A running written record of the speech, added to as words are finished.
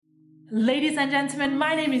Ladies and gentlemen,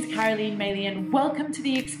 my name is Caroline Maley and welcome to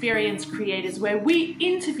the Experience Creators, where we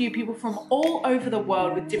interview people from all over the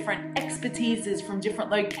world with different expertises from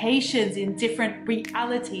different locations in different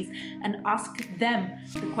realities and ask them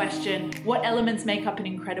the question, what elements make up an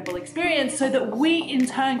incredible experience, so that we in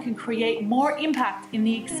turn can create more impact in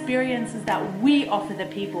the experiences that we offer the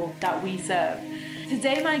people that we serve.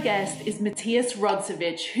 Today my guest is Matías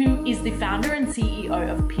Rodsevich, who is the founder and CEO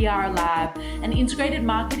of PR Lab, an integrated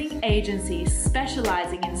marketing agency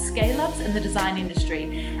specializing in scale-ups in the design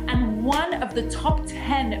industry and one of the top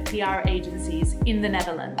 10 PR agencies in the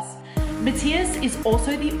Netherlands. Matías is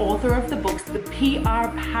also the author of the books The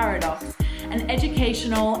PR Paradox, an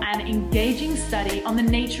educational and engaging study on the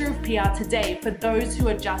nature of PR today for those who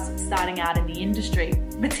are just starting out in the industry.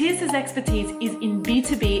 Matías's expertise is in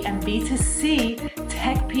B2B and B2C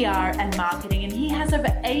tech PR and marketing, and he has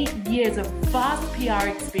over 8 years of vast PR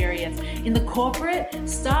experience in the corporate,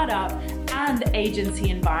 startup, and agency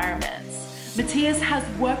environments. Matías has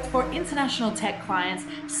worked for international tech clients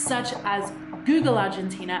such as Google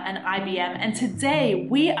Agentina and IBM, and today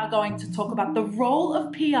we are going to talk about the role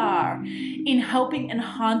of PR in helping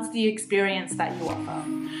enhance the experience that you offer.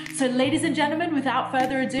 So ladies and gentlemen, without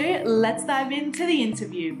further ado, let's dive into the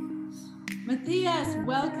interview. Matías,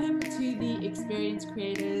 welcome to the Experience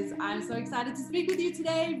Creators. I'm so excited to speak with you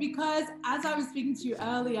today because, as I was speaking to you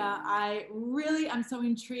earlier, I really am so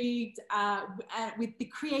intrigued with the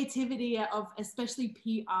creativity of especially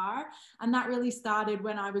PR, and that really started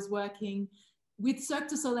when I was working with Cirque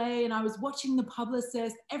du Soleil, and I was watching the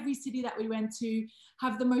publicists, every city that we went to,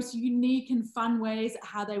 have the most unique and fun ways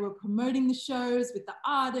how they were promoting the shows with the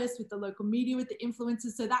artists, with the local media, with the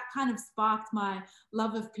influencers. So that kind of sparked my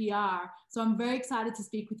love of PR. So I'm very excited to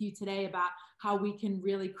speak with you today about how we can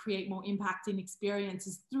really create more impact in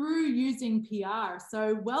experiences through using PR.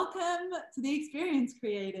 So welcome to the Experience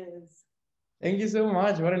Creators. Thank you so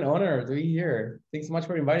much. What an honor to be here. Thanks so much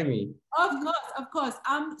for inviting me. Of course, of course.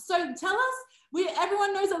 So tell us,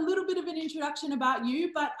 everyone knows a little bit of an introduction about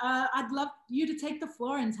you, but I'd love you to take the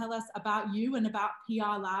floor and tell us about you and about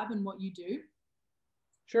PR Lab and what you do.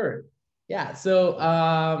 Sure. Yeah. So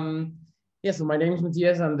my name is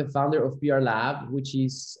Matías. I'm the founder of PR Lab, which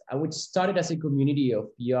started as a community of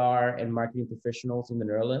PR and marketing professionals in the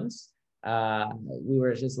Netherlands. We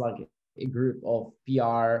were just like a group of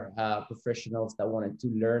PR professionals that wanted to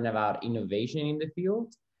learn about innovation in the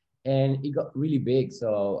field. And it got really big.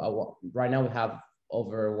 So right now we have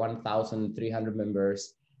over 1,300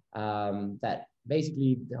 members. That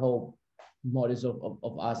basically the whole modus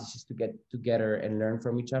of us is just to get together and learn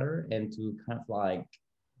from each other and to kind of like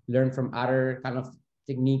learn from other kind of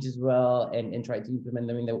techniques as well, and try to implement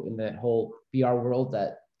them in the whole PR world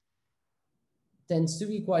that tends to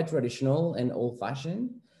be quite traditional and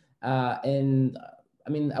old-fashioned. And I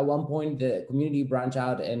mean, at one point the community branched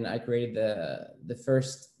out, and I created the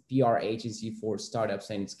first PR agency for startups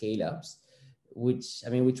and scale-ups, which, I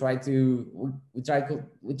mean, we try to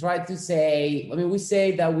say, I mean, we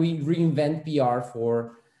say that we reinvent PR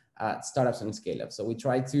for startups and scale-ups. So we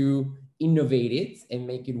try to innovate it and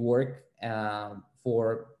make it work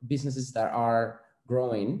for businesses that are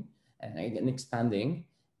growing and expanding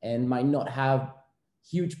and might not have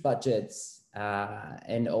huge budgets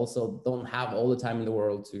and also don't have all the time in the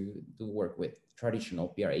world to work with traditional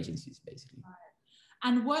PR agencies, basically.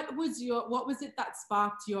 And what was it that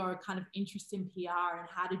sparked your kind of interest in PR, and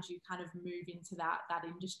how did you kind of move into that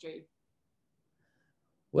industry?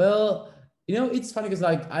 Well, it's funny because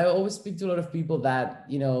like I always speak to a lot of people that,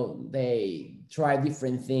 they try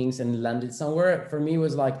different things and landed somewhere. For me, it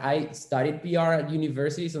was like I studied PR at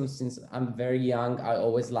university. So since I'm very young, I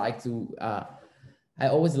always liked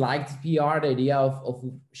PR, the idea of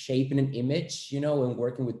shaping an image, and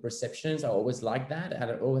working with perceptions. I always liked that. And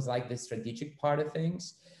I always liked the strategic part of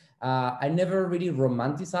things. I never really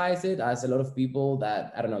romanticized it, as a lot of people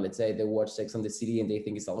that, I don't know, let's say they watch Sex and the City and they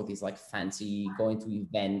think it's all of these like fancy going to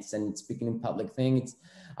events and speaking in public things.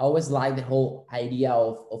 I always liked the whole idea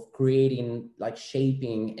of creating, like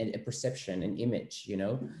shaping a perception, an image,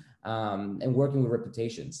 and working with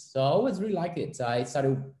reputations. So I always really liked it. So I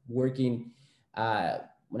started working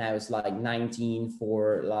when I was like 19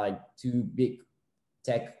 for like 2 big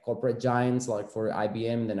tech corporate giants, like for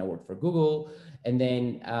IBM, then I worked for Google. And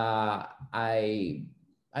then I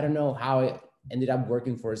don't know how I ended up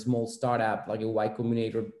working for a small startup, like a Y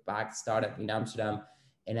Combinator backed startup in Amsterdam.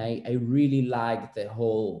 And I really liked the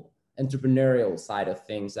whole entrepreneurial side of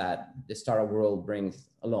things that the startup world brings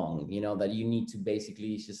along, that you need to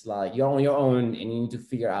basically just like, you're on your own and you need to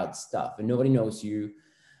figure out stuff and nobody knows you.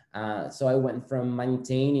 So I went from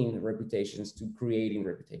maintaining reputations to creating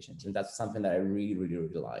reputations. And that's something that I really, really,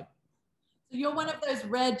 really like. So you're one of those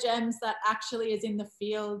rare gems that actually is in the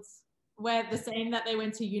fields where the same that they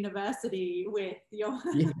went to university with. Yes,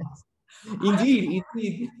 indeed,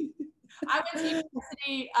 indeed. I went to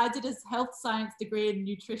university, I did a health science degree in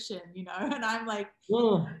nutrition, and I'm like,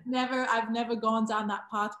 Oh. I've never gone down that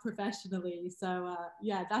path professionally. So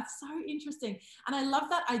yeah, that's so interesting. And I love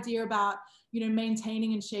that idea about,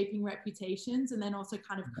 maintaining and shaping reputations and then also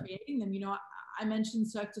kind of creating them. I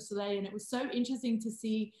mentioned Cirque du Soleil, and it was so interesting to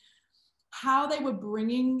see how they were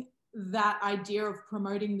bringing that idea of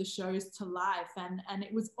promoting the shows to life. And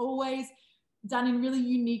it was always done in really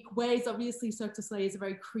unique ways. Obviously, Cirque du Soleil is a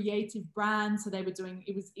very creative brand, so they were doing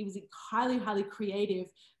it was highly, highly creative.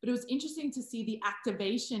 But it was interesting to see the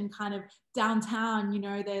activation kind of downtown.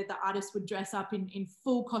 The artists would dress up in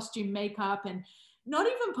full costume makeup and not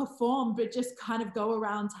even perform, but just kind of go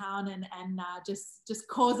around town and just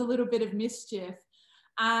cause a little bit of mischief.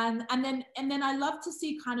 And then I love to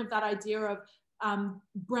see kind of that idea of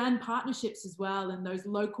brand partnerships as well, and those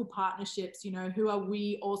local partnerships. Who are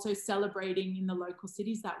we also celebrating in the local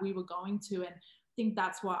cities that we were going to? And I think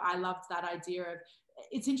that's what I loved, that idea of.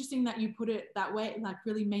 It's interesting that you put it that way, like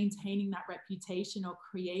really maintaining that reputation or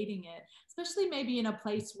creating it, especially maybe in a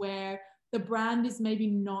place where the brand is maybe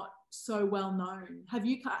not so well known. Have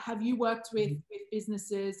you worked with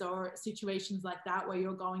businesses or situations like that where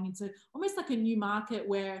you're going into almost like a new market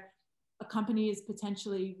where a company is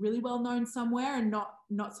potentially really well known somewhere and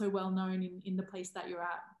not so well known in the place that you're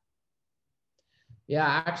at?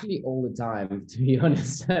 Yeah, actually all the time, to be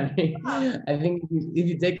honest. I mean, I think if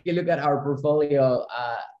you take a look at our portfolio,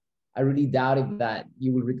 I really doubted that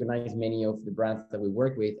you will recognize many of the brands that we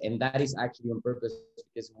work with. And that is actually on purpose,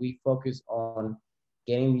 because we focus on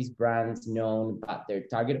getting these brands known about their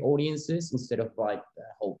target audiences instead of like the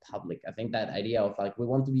whole public. I think that idea of like, we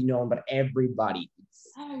want to be known by everybody.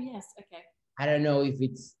 Oh, yes. Okay. I don't know if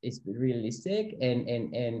it's realistic,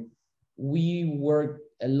 and we work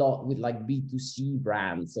a lot with like B2C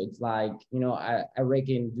brands. So it's like, I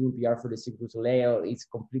reckon doing PR for the Cirque du Soleil is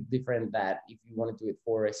completely different that if you want to do it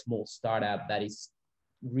for a small startup that is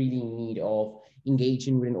really in need of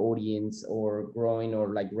engaging with an audience or growing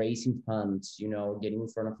or like raising funds, getting in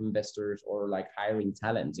front of investors or like hiring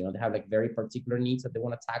talent. They have like very particular needs that they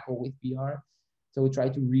want to tackle with PR. So we try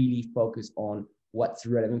to really focus on what's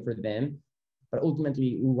relevant for them. But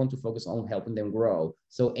ultimately, we want to focus on helping them grow.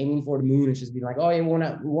 So aiming for the moon is just being like, oh, we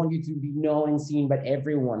want you to be known and seen by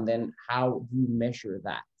everyone. Then how do you measure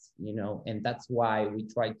that? And that's why we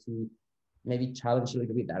try to maybe challenge a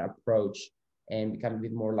little bit that approach and become a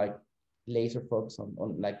bit more like laser focused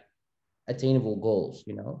on like attainable goals.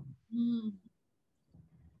 Mm.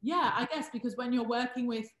 Yeah, I guess because when you're working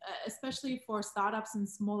with, especially for startups and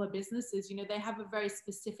smaller businesses, they have a very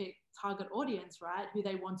specific target audience, right? Who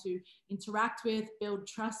they want to interact with, build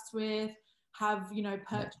trust with, have,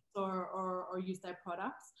 purchase or use their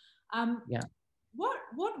products. Yeah.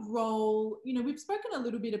 What role, we've spoken a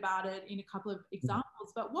little bit about it in a couple of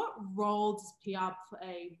examples, but what role does PR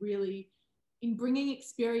play really in bringing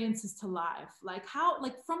experiences to life? Like how,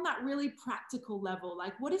 like from that really practical level,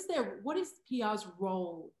 like what is PR's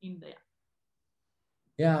role in there?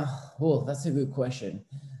 Yeah, well, that's a good question.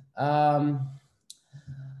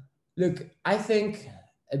 Look, I think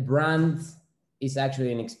a brand is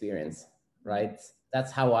actually an experience, right? That's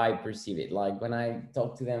how I perceive it. Like when I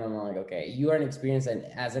talk to them, I'm like, okay, you are an experience, and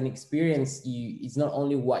as an experience, it's not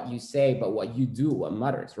only what you say, but what you do, what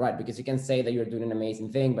matters, right? Because you can say that you're doing an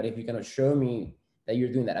amazing thing, but if you cannot show me that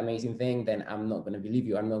you're doing that amazing thing, then I'm not going to believe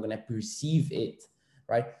you. I'm not going to perceive it,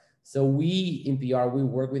 right? So we in PR, we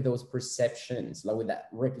work with those perceptions, like with that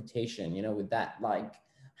reputation, with that, like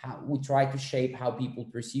how we try to shape how people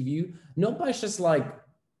perceive you, not by just like,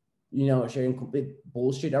 sharing complete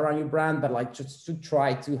bullshit around your brand, but like just to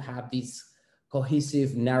try to have this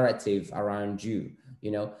cohesive narrative around you.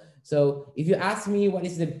 So if you ask me what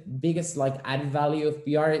is the biggest like added value of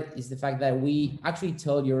PR, is the fact that we actually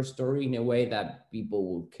tell your story in a way that people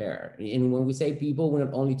will care. And when we say people, we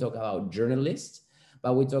not only talk about journalists,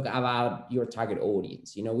 but we talk about your target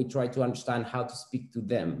audience. We try to understand how to speak to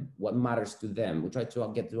them, what matters to them. We try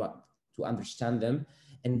to get to understand them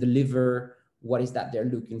and deliver what is that they're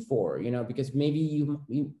looking for, because maybe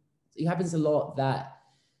it happens a lot that,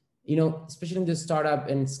 especially in the startup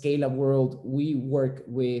and scale up world, we work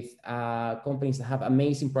with companies that have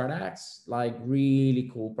amazing products, like really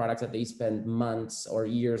cool products that they spend months or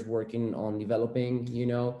years working on developing,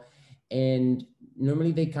 and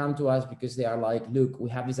normally they come to us because they are like, look, we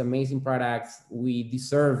have these amazing products, we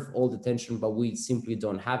deserve all the attention, but we simply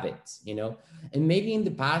don't have it, and maybe in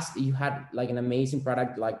the past you had like an amazing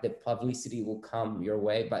product, like the publicity will come your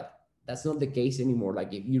way, but that's not the case anymore.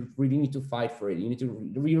 Like if you really need to fight for it, you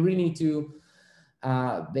really need to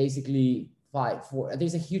basically fight for,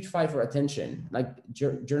 there's a huge fight for attention. Like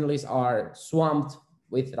journalists are swamped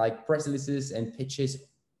with like press releases and pitches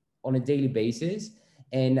on a daily basis.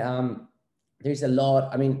 And there's a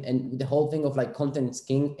lot, I mean, and the whole thing of like content is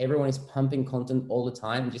king. Everyone is pumping content all the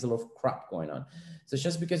time. There's a lot of crap going on. So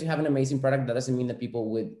just because you have an amazing product, that doesn't mean that people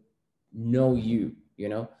would know you, you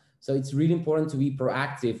know? So it's really important to be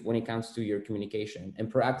proactive when it comes to your communication,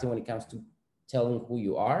 and proactive when it comes to telling who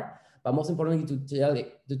you are, but most importantly to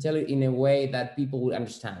tell it in a way that people will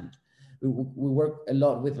understand. We work a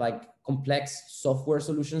lot with like complex software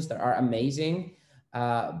solutions that are amazing,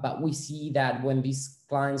 but we see that when these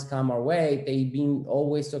clients come our way, they've been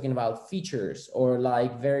always talking about features or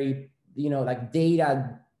like very, you know, like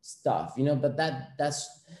data stuff, you know, but that's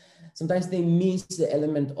sometimes they miss the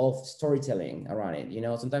element of storytelling around it. You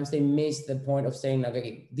know, sometimes they miss the point of saying like,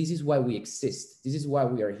 okay, this is why we exist. This is why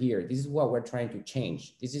we are here. This is what we're trying to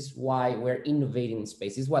change. This is why we're innovating in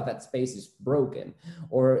space. This is why that space is broken,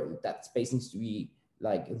 or that space needs to be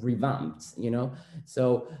like revamped, you know?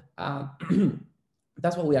 So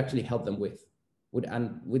that's what we actually help them with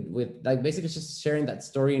like basically just sharing that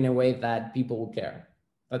story in a way that people will care.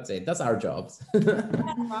 That's it. That's our jobs.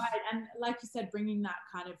 Right. And like you said, bringing that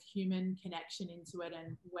kind of human connection into it,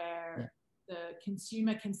 and where the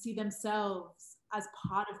consumer can see themselves as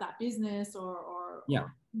part of that business or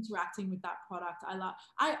interacting with that product.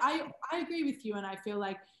 I agree with you. And I feel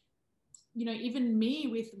like, you know, even me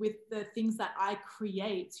with the things that I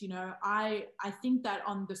create, you know, I think that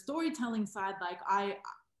on the storytelling side, like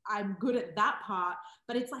I'm good at that part,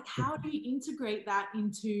 but it's like, how do you integrate that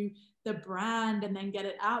into the brand and then get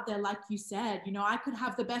it out there? Like you said, you know, I could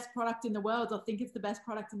have the best product in the world or think it's the best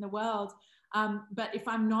product in the world, but if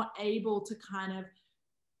I'm not able to kind of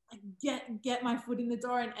get my foot in the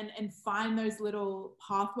door and find those little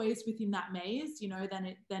pathways within that maze, you know,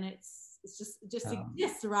 then it's just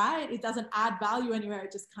exists, right? It doesn't add value anywhere.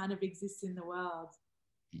 It just kind of exists in the world.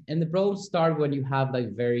 And the problems start when you have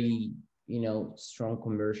like very, you know, strong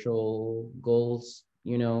commercial goals,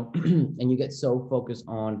 you know, and you get so focused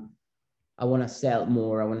on, I want to sell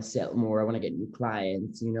more, I want to get new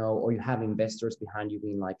clients, you know, or you have investors behind you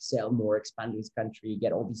being like, sell more, expand this country,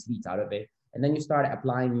 get all these leads out of it. And then you start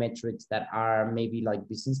applying metrics that are maybe like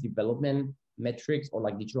business development metrics or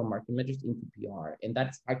like digital marketing metrics into PR. And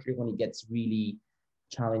that's actually when it gets really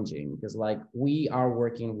challenging, because like we are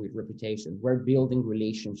working with reputation, we're building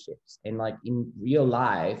relationships, and like in real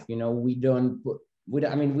life, you know, we don't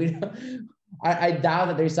I doubt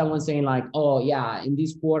that there's someone saying like, oh yeah, in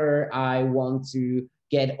this quarter I want to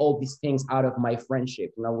get all these things out of my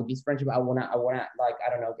friendship, you know, with this friendship I wanna like, I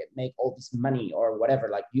don't know, make all this money or whatever.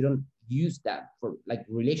 Like you don't use that for like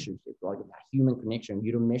relationships, like a human connection.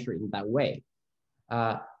 You don't measure it in that way.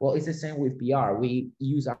 Well, it's the same with PR. We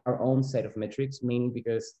use our own set of metrics, mainly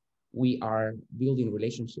because we are building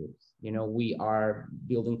relationships. You know, we are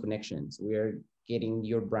building connections. We're getting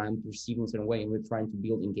your brand perceived in a certain way, and we're trying to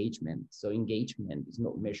build engagement. So engagement is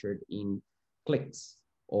not measured in clicks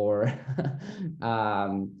or I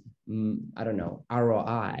don't know,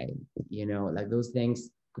 ROI. You know, like those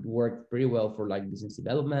things could work pretty well for like business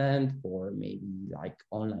development, or maybe like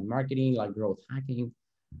online marketing, like growth hacking.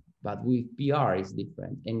 But with PR is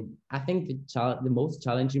different. And I think the most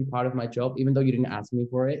challenging part of my job, even though you didn't ask me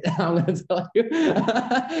for it, I'm going to tell you,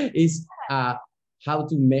 is how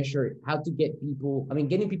to measure, how to get people, I mean,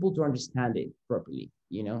 getting people to understand it properly,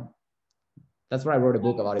 you know? That's why I wrote a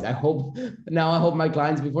book about it. I hope my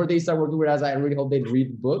clients, before they start working with us, I really hope they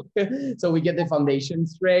read the book so we get the foundation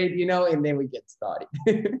straight, you know, and then we get started.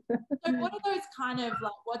 So what are those kind of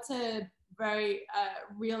like, what's a very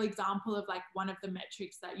real example of like one of the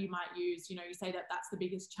metrics that you might use? You know, you say that that's the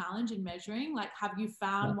biggest challenge in measuring. Like, have you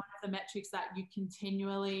found one of the metrics that you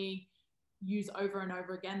continually use over and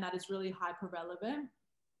over again that is really hyper relevant?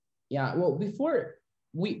 Yeah, well, before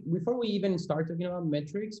we even start talking about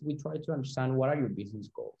metrics, we try to understand what are your business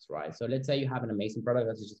goals, right? So let's say you have an amazing product,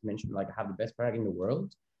 as you just mentioned, like have the best product in the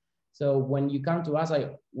world. So when you come to us,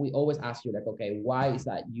 we always ask you like, okay, why is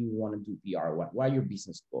that you want to do PR? What are your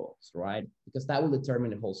business goals, right? Because that will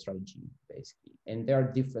determine the whole strategy, basically. And there are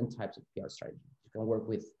different types of PR strategies. You can work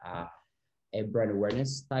with a brand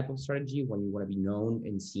awareness type of strategy when you want to be known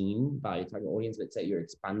and seen by a target audience. Let's say you're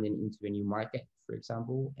expanding into a new market, for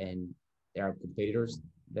example, and there are competitors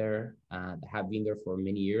there that have been there for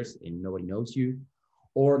many years and nobody knows you.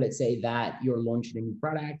 Or let's say that you're launching a new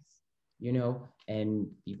product, you know, and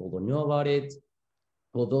people don't know about it.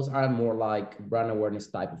 Well, those are more like brand awareness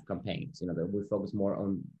type of campaigns, you know, that we focus more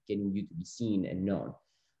on getting you to be seen and known.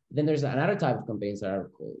 Then there's another type of campaigns that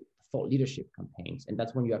are called thought leadership campaigns. And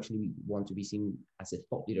that's when you actually want to be seen as a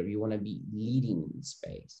thought leader. You want to be leading in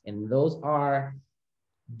space. And those are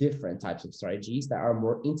different types of strategies that are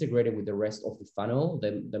more integrated with the rest of the funnel,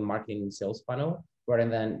 the marketing and sales funnel, rather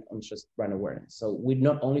than on just brand awareness. So we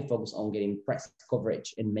not only focus on getting press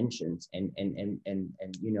coverage and mentions and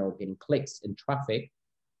getting clicks and traffic,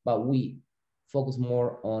 but we focus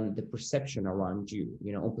more on the perception around you,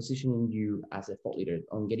 on positioning you as a thought leader,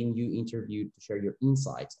 on getting you interviewed to share your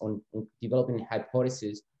insights, on developing a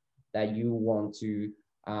hypothesis that you want to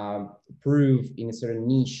prove in a certain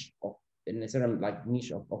niche of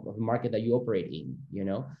the market that you operate in,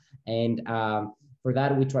 and for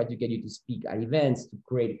that we try to get you to speak at events, to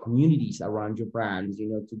create communities around your brand,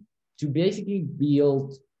 to basically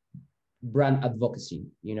build brand advocacy,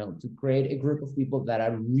 to create a group of people that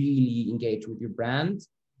are really engaged with your brand,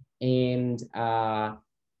 and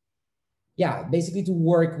basically to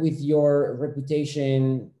work with your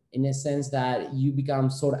reputation in a sense that you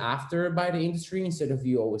become sought after by the industry instead of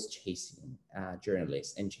you always chasing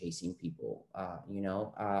journalists and chasing people,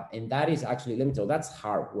 and that is actually, let me tell you, that's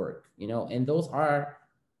hard work, and those are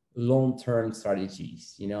long-term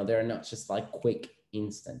strategies, they're not just like quick,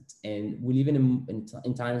 instant. And we live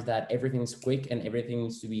in times that everything's quick and everything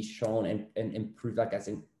needs to be shown and proved like as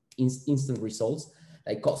an instant results,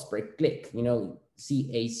 like cost per click,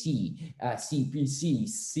 CAC, CPC,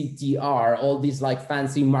 CTR, all these like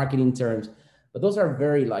fancy marketing terms. But those are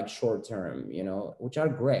very like short term, which are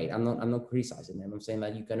great. I'm not criticizing them. I'm saying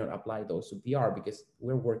that you cannot apply those to PR because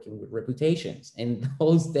we're working with reputations and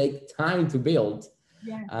those take time to build.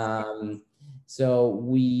 Yes. So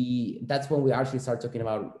that's when we actually start talking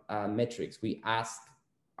about metrics. We ask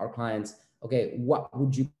our clients, okay, what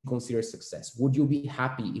would you consider success? Would you be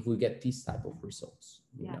happy if we get this type of results?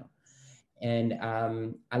 You know,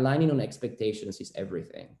 and aligning on expectations is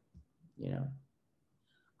everything.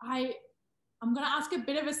 I'm going to ask a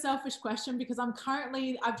bit of a selfish question because I've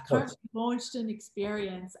currently launched an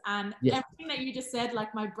experience, and everything that you just said,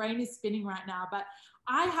 like my brain is spinning right now, but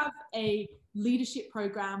I have a leadership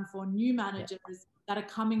program for new managers that are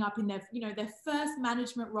coming up in their first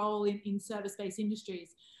management role in service-based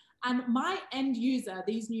industries. And my end user,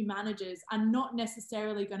 these new managers, are not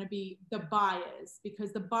necessarily going to be the buyers,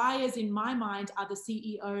 because the buyers in my mind are the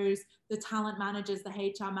CEOs, the talent managers, the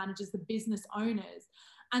HR managers, the business owners.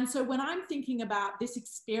 And so when I'm thinking about this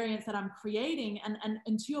experience that I'm creating,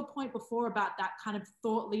 and to your point before about that kind of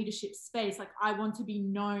thought leadership space, like I want to be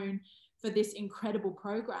known for this incredible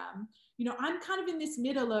program, I'm kind of in this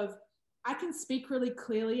middle of, I can speak really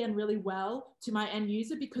clearly and really well to my end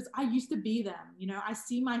user because I used to be them, I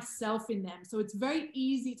see myself in them. So it's very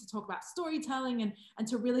easy to talk about storytelling and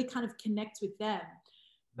to really kind of connect with them.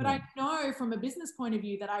 But I know from a business point of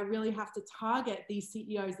view that I really have to target these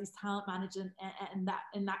CEOs, these talent managers, and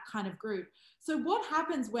that kind of group. So what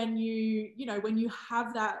happens when when you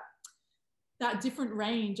have that different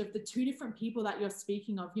range of the two different people that you're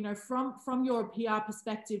speaking of, from your PR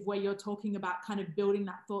perspective, where you're talking about kind of building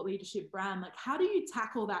that thought leadership brand, like how do you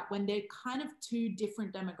tackle that when they're kind of two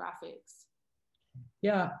different demographics?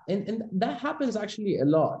 Yeah, and that happens actually a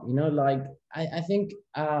lot, like I think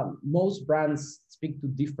most brands speak to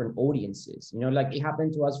different audiences, like it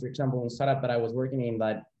happened to us, for example, in startup that I was working in,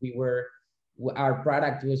 that our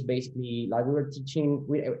product was basically like we were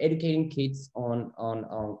educating kids on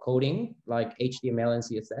coding, like HTML and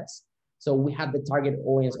CSS. So we had the target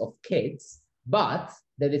audience of kids, but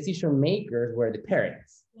the decision makers were the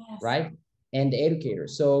parents, right? And the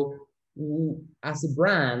educators. So as a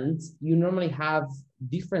brand, you normally have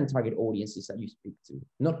different target audiences that you speak to,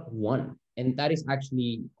 not one. And that is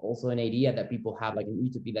actually also an idea that people have, like in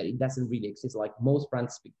utopia, that it doesn't really exist. Like most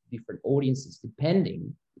brands speak to different audiences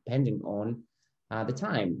depending on the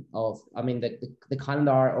time of, the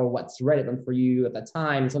calendar or what's relevant for you at that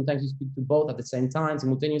time. Sometimes you speak to both at the same time,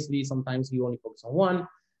 simultaneously. Sometimes you only focus on one.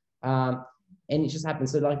 And it just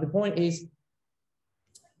happens. So like the point is,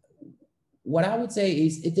 what I would say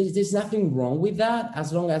is there's nothing wrong with that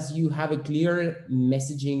as long as you have a clear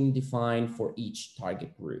messaging defined for each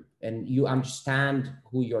target group and you understand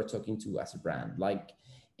who you're talking to as a brand.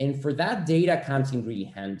 And for that, data comes in really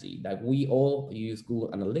handy. Like we all use Google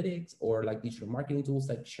Analytics or like digital marketing tools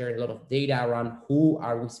that share a lot of data around who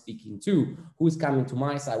are we speaking to, who's coming to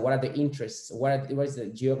my side, what are the interests, what is the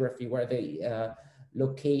geography, what are the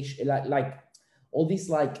location, like all these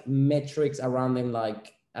like metrics around them,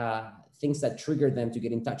 like things that trigger them to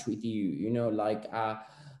get in touch with you,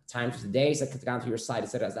 times of the days that could come to your site,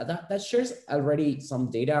 etc. That shares already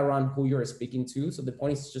some data around who you're speaking to. So the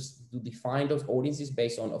point is just to define those audiences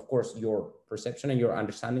based on, of course, your perception and your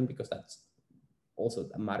understanding, because that's also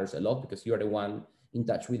matters a lot because you're the one in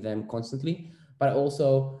touch with them constantly, but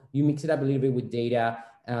also you mix it up a little bit with data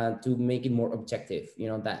to make it more objective, you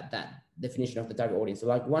know, that definition of the target audience. So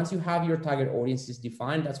like once you have your target audiences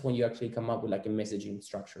defined, that's when you actually come up with like a messaging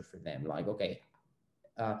structure for them. Like, okay,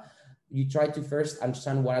 you try to first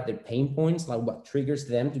understand what are their pain points, like what triggers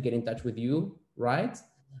them to get in touch with you, right?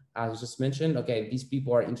 As I just mentioned, okay, these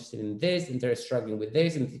people are interested in this and they're struggling with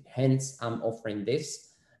this, and hence I'm offering this.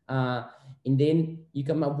 And then you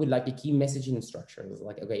come up with like a key messaging structure. It's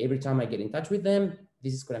like, okay, every time I get in touch with them,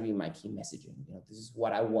 this is going to be my key messaging. You know, this is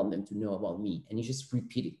what I want them to know about me. And you just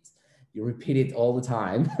repeat it. You repeat it all the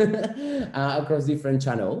time across different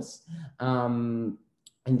channels and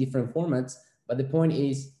different formats. But the point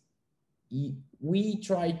is, we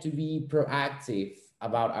try to be proactive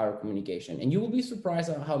about our communication, and you will be surprised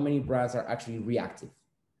at how many brands are actually reactive.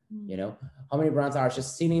 You know, how many brands are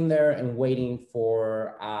just sitting there and waiting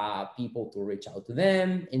for people to reach out to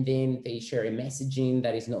them, and then they share a messaging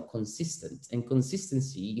that is not consistent. And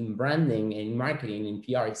consistency in branding and marketing and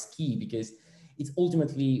PR is key, because it's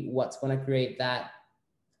ultimately what's going to create that,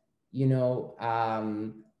 you know,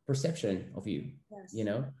 perception of you. Yes. You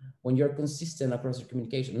know, when you're consistent across your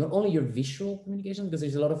communication, not only your visual communication, because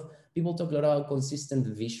there's a lot of people talk a lot about consistent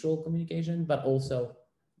visual communication, but also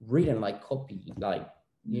written, like copy, like,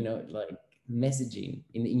 you know, like messaging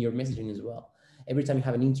in your messaging as well. Every time you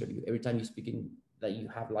have an interview, every time you speak in, that you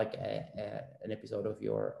have like an episode of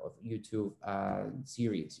your YouTube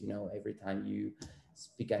series, you know, every time you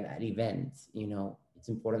speak at an event, you know, it's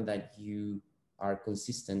important that you are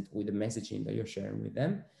consistent with the messaging that you're sharing with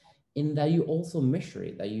them, and that you also measure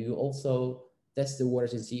it, that you also test the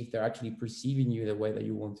waters and see if they're actually perceiving you the way that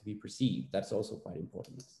you want to be perceived. That's also quite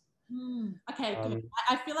important. Okay, good.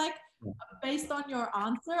 I feel like based on your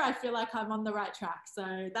answer, I feel like I'm on the right track.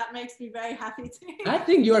 So that makes me very happy too. I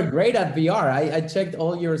think you are great at PR. I checked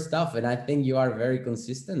all your stuff, and I think you are very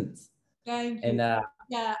consistent. Thank you. And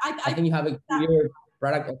yeah, I think you have a clear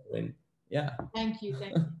product offering. Yeah. Thank you.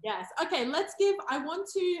 Yes. Okay, I want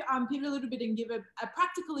to pivot a little bit and give a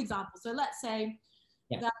practical example. So let's say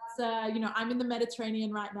that, you know, I'm in the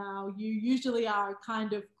Mediterranean right now. You usually are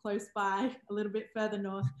kind of close by, a little bit further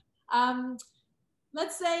north.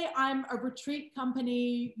 Let's say I'm a retreat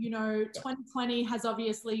company, you know, 2020 has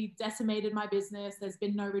obviously decimated my business. There's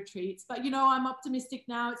been no retreats, but, you know, I'm optimistic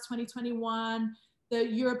now. It's 2021. The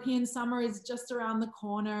European summer is just around the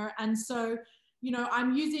corner. And so, you know,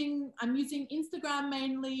 I'm using Instagram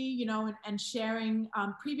mainly, you know, and sharing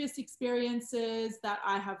previous experiences that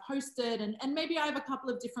I have hosted. And maybe I have a couple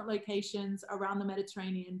of different locations around the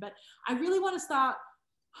Mediterranean, but I really want to start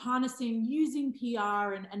harnessing, using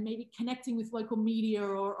PR and maybe connecting with local media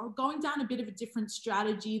or going down a bit of a different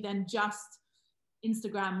strategy than just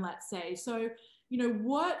Instagram, let's say. So, you know,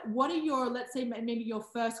 what are your, let's say maybe your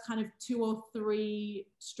first kind of 2 or 3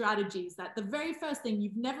 strategies, that the very first thing,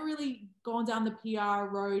 you've never really gone down the PR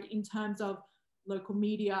road in terms of local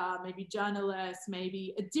media, maybe journalists,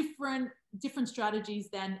 maybe a different strategies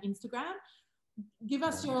than Instagram. Give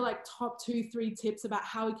us your like top 2-3 tips about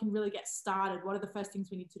how we can really get started. What are the first things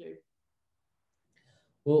we need to do?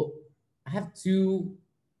 Well, I have 2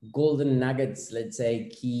 golden nuggets, let's say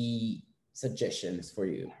key suggestions for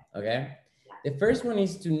you. Okay. The first one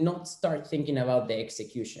is to not start thinking about the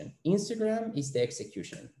execution. Instagram is the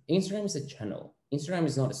execution. Instagram is a channel. Instagram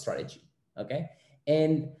is not a strategy. Okay.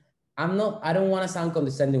 And I don't want to sound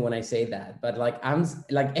condescending when I say that, but like I'm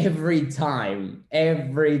like every time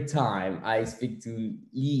I speak to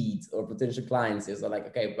leads or potential clients, it's like,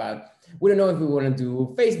 okay, but we don't know if we want to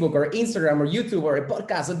do Facebook or Instagram or YouTube or a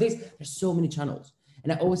podcast or this. There's so many channels.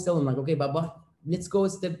 And I always tell them like, okay, but let's go a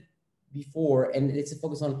step before and let's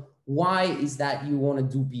focus on why is that you want to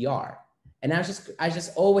do PR. And I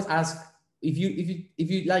just always ask, if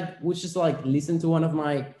you like, would just like listen to one of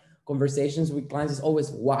my conversations with clients, is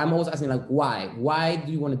always why. I'm always asking like, why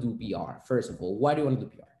do you want to do PR? First of all, why do you want to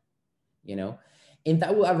do PR? You know, and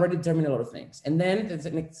that will already determine a lot of things. And then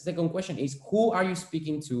the second question is, who are you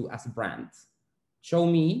speaking to as a brand? Show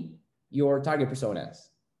me your target personas.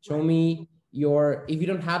 Show me if you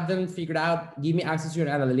don't have them figured out, give me access to your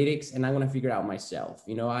analytics and I'm going to figure it out myself.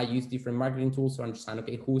 You know, I use different marketing tools to understand,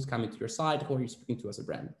 okay, who's coming to your site, who are you speaking to as a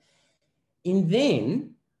brand? And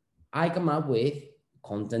then I come up with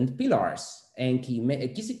content pillars and key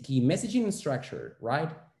messaging structure, right?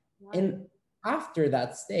 And after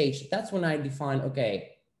that stage, that's when I define,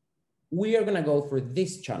 okay, we are going to go for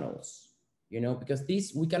these channels, you know, because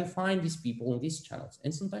we can find these people in these channels.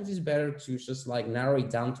 And sometimes it's better to just like narrow it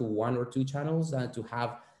down to 1 or 2 channels than to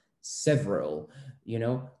have several, you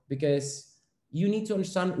know, because you need to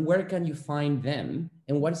understand where can you find them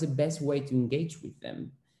and what is the best way to engage with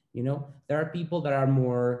them. You know, there are people that are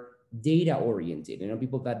more data oriented, you know,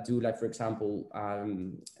 people that do, like, for example,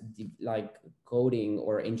 like coding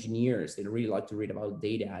or engineers, they really like to read about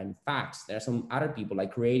data and facts. There are some other people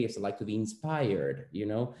like creatives that like to be inspired, you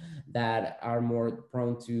know, that are more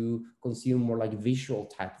prone to consume more like visual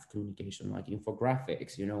type of communication, like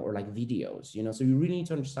infographics, you know, or like videos, you know. So you really need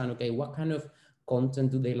to understand, okay, what kind of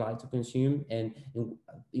content do they like to consume, and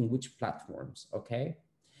in which platforms, okay?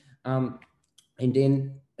 um, and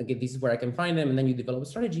then again, this is where I can find them, and then you develop a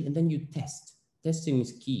strategy, and then you test. Testing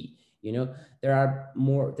is key. You know, there are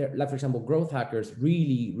more there, like, for example, growth hackers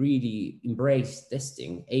really embrace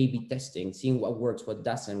testing, A/B testing, seeing what works, what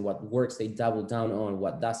doesn't. What works, they double down on.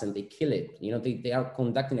 What doesn't, they kill it. You know, they are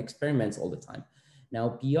conducting experiments all the time. Now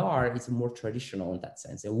PR is more traditional in that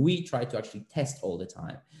sense, and we try to actually test all the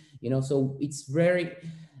time. You know, so it's very,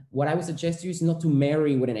 what I would suggest to you is not to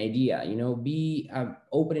marry with an idea, you know, be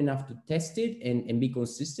open enough to test it, and be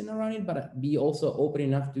consistent around it, but be also open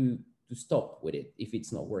enough to stop with it if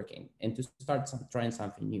it's not working, and to start trying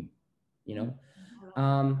something new, you know.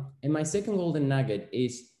 And my second golden nugget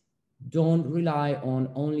is, don't rely on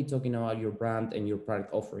only talking about your brand and your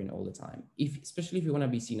product offering all the time. Especially if you want to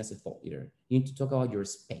be seen as a thought leader, you need to talk about your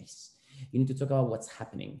space. You need to talk about what's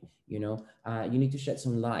happening. You know, you need to shed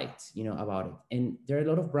some light, you know, about it. And there are a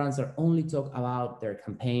lot of brands that only talk about their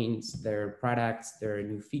campaigns, their products, their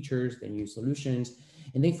new features, their new solutions,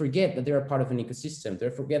 and they forget that they're a part of an ecosystem. They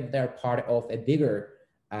forget that they're part of a bigger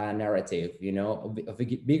narrative, you know, of a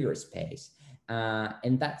bigger space.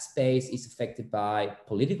 And that space is affected by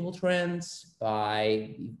political trends,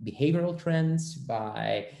 by behavioral trends,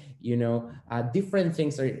 by, you know, different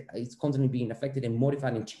things are, it's constantly being affected and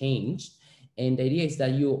modified and changed. And the idea is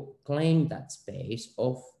that you claim that space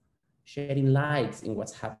of shedding light in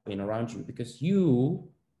what's happening around you, because you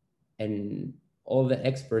and all the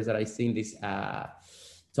experts that I see in this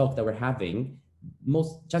talk that we're having,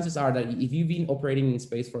 most chances are that if you've been operating in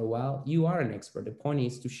space for a while, you are an expert. The point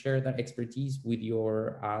is to share that expertise with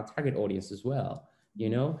your target audience as well, you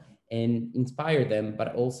know, and inspire them,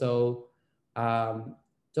 but also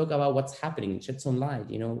talk about what's happening, shed some light,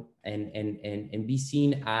 you know, and be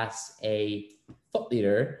seen as a thought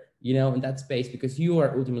leader, you know, in that space, because you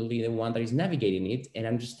are ultimately the one that is navigating it and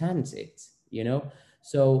understands it, you know.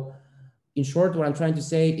 So in short, what I'm trying to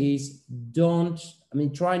say is,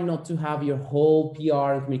 try not to have your whole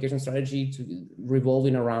PR and communication strategy to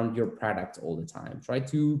revolving around your product all the time. Try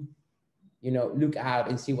to, you know, look out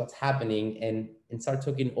and see what's happening, and start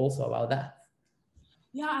talking also about that.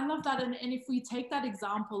 Yeah, I love that. And if we take that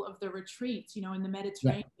example of the retreats, you know, in the Yeah.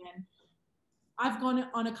 Mediterranean, I've gone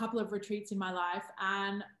on a couple of retreats in my life,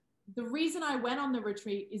 and the reason I went on the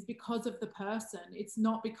retreat is because of the person. It's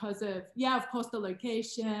not because of, yeah, of course, the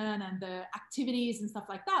location and the activities and stuff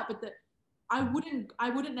like that, but I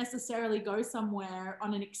wouldn't necessarily go somewhere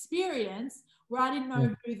on an experience where I didn't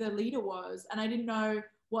know who the leader was, and I didn't know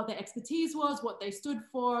what their expertise was, what they stood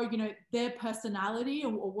for, you know, their personality,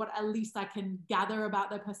 or what at least I can gather about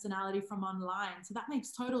their personality from online. So that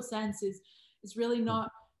makes total sense. Is really not,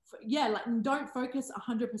 yeah, like, don't focus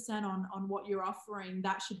 100% on what you're offering.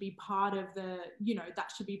 That should be part of the, you know,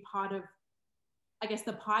 that should be part of, I guess,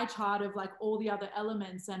 the pie chart of like all the other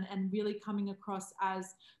elements, and really coming across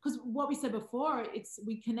as, because what we said before, it's,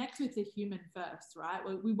 we connect with the human first, right?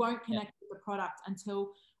 We won't connect with the product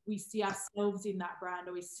until we see ourselves in that brand,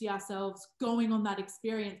 or we see ourselves going on that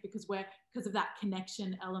experience, because of that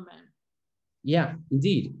connection element. Yeah,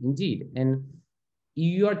 indeed. And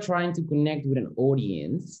you are trying to connect with an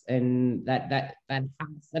audience, and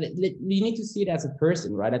you need to see it as a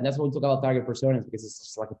person, right? And that's why we talk about target personas, because it's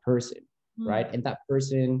just like a person, right? And that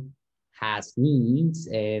person has needs,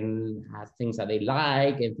 and has things that they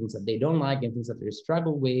like, and things that they don't like, and things that they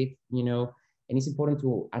struggle with, you know. And it's important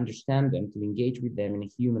to understand them, to engage with them in a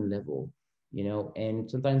human level, you know. And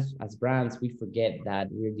sometimes as brands, we forget that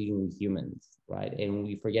we're dealing with humans, right? And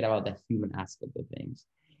we forget about the human aspect of things.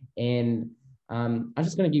 And I'm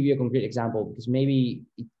just going to give you a concrete example, because maybe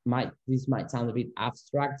this might sound a bit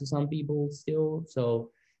abstract to some people still. So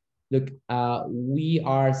look, we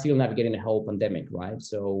are still navigating the whole pandemic, right?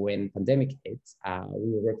 So when pandemic hit,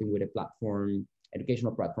 we were working with a platform,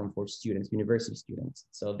 educational platform for students, university students.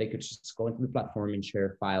 So they could just go into the platform and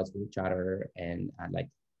share files with each other, and like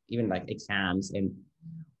even like exams. And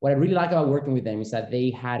what I really like about working with them is that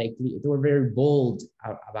they were very bold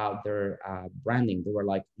about their branding. They were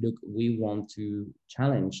like, look, we want to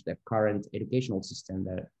challenge the current educational system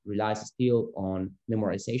that relies still on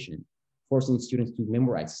memorization, forcing students to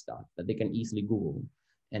memorize stuff that they can easily Google.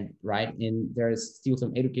 And right, and there's still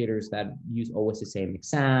some educators that use always the same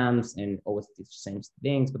exams and always teach the same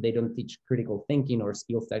things, but they don't teach critical thinking or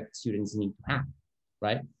skills that students need to have,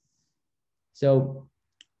 right? So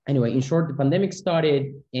anyway, in short, the pandemic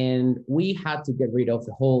started and we had to get rid of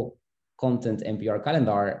the whole content NPR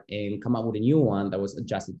calendar and come up with a new one that was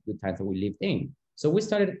adjusted to the times that we lived in. So we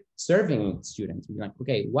started surveying students. We're like,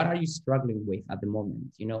 okay, what are you struggling with at the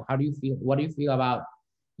moment? You know, how do you feel? What do you feel about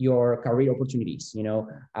your career opportunities? You know,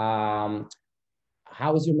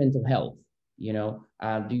 how is your mental health? You know,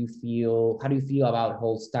 how do you feel about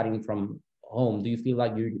whole studying from home? Do you feel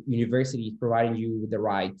like your university is providing you with the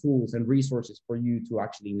right tools and resources for you to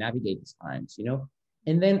actually navigate these times, you know?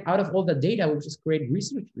 And then out of all the data, we would just create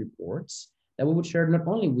research reports that we would share not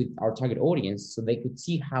only with our target audience so they could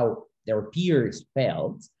see how their peers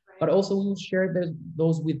felt, but also we will share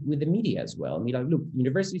those with the media as well. I mean, like, look,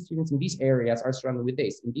 university students in these areas are struggling with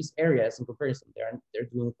this. In these areas, in comparison, they're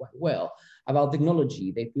doing quite well. About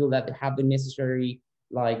technology, they feel that they have the necessary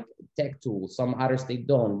like tech tools. Some others they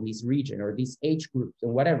don't in this region or these age groups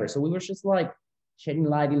and whatever. So we were just like shedding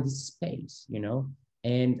light in this space, you know,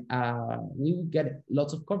 and we would get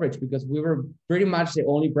lots of coverage because we were pretty much the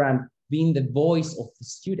only brand being the voice of the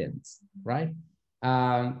students, right?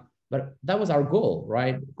 But that was our goal,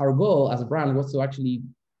 right? Our goal as a brand was to actually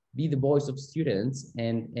be the voice of students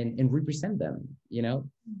and represent them, you know?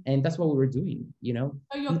 And that's what we were doing, you know,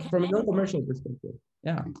 so from a non-commercial perspective.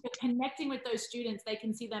 Yeah. You're connecting with those students, they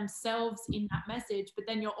can see themselves in that message, but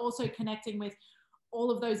then you're also connecting with all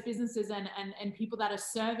of those businesses and people that are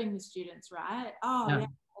serving the students, right? Oh, yeah,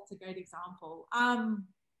 that's a great example.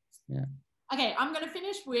 Yeah. Okay, I'm going to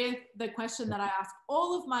finish with the question that I ask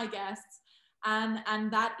all of my guests.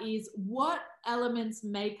 And that is, what elements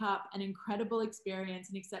make up an incredible experience,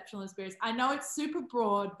 an exceptional experience? I know it's super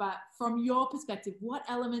broad, but from your perspective, what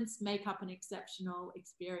elements make up an exceptional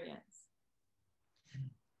experience?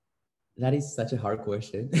 That is such a hard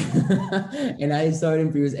question. And I saw it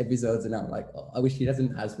in previous episodes and I'm like, oh, I wish he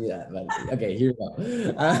doesn't ask me that. But okay, here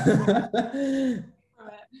we go.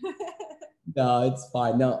 No, it's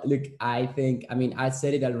fine. No, look, I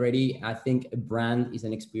said it already. I think a brand is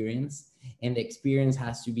an experience, and the experience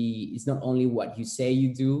has to be, it's not only what you say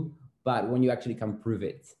you do, but when you actually can prove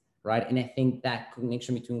it, right? And I think that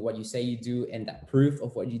connection between what you say you do and that proof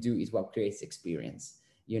of what you do is what creates experience,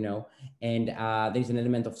 you know? And there's an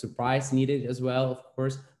element of surprise needed as well, of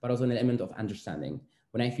course, but also an element of understanding.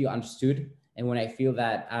 When I feel understood and when I feel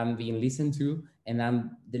that I'm being listened to, and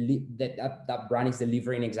that brand is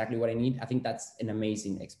delivering exactly what I need, I think that's an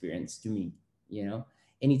amazing experience to me, you know?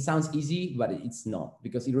 And it sounds easy, but it's not,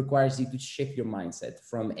 because it requires you to shift your mindset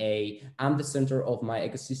from I'm the center of my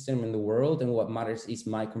ecosystem in the world, and what matters is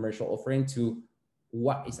my commercial offering, to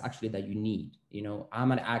what is actually that you need, you know?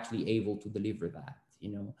 Am I actually able to deliver that,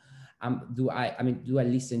 you know? Do I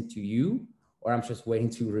listen to you, or I'm just waiting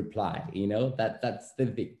to reply, you know? That's the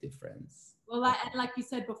big difference. Well, like you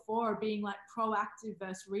said before, being like proactive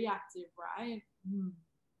versus reactive, right?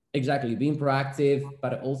 Exactly, being proactive,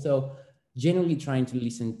 but also genuinely trying to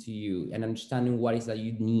listen to you and understanding what is that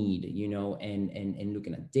you need, you know, and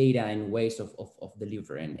looking at data and ways of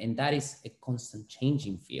delivering. And that is a constant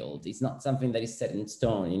changing field. It's not something that is set in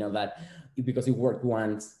stone, you know, that because it worked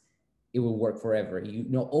once, it will work forever. You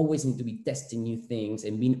know, always need to be testing new things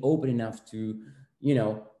and being open enough to, you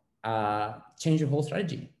know, change your whole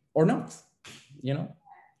strategy or not. You know?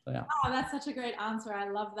 So, yeah. Oh, that's such a great answer. I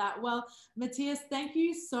love that. Well, Matías, thank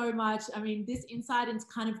you so much. I mean, this insight into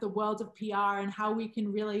kind of the world of PR and how we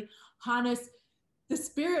can really harness the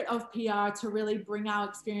spirit of PR to really bring our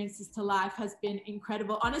experiences to life has been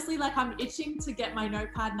incredible. Honestly, like, I'm itching to get my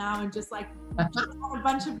notepad now and just like a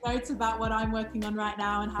bunch of notes about what I'm working on right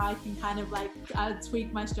now and how I can kind of like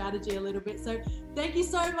tweak my strategy a little bit. So thank you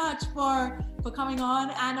so much for coming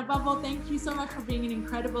on. And above all, thank you so much for being an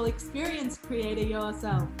incredible experience creator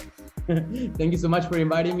yourself. Thank you so much for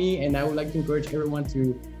inviting me. And I would like to encourage everyone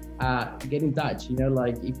to get in touch. You know,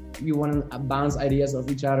 like if you want to bounce ideas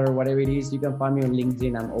off each other, whatever it is, you can find me on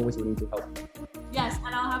LinkedIn. I'm always willing to help. Yes,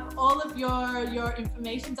 and I'll have all of your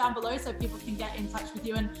information down below so people can get in touch with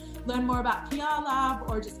you and learn more about PR Lab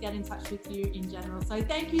or just get in touch with you in general. So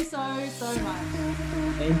thank you so much.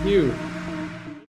 Thank you.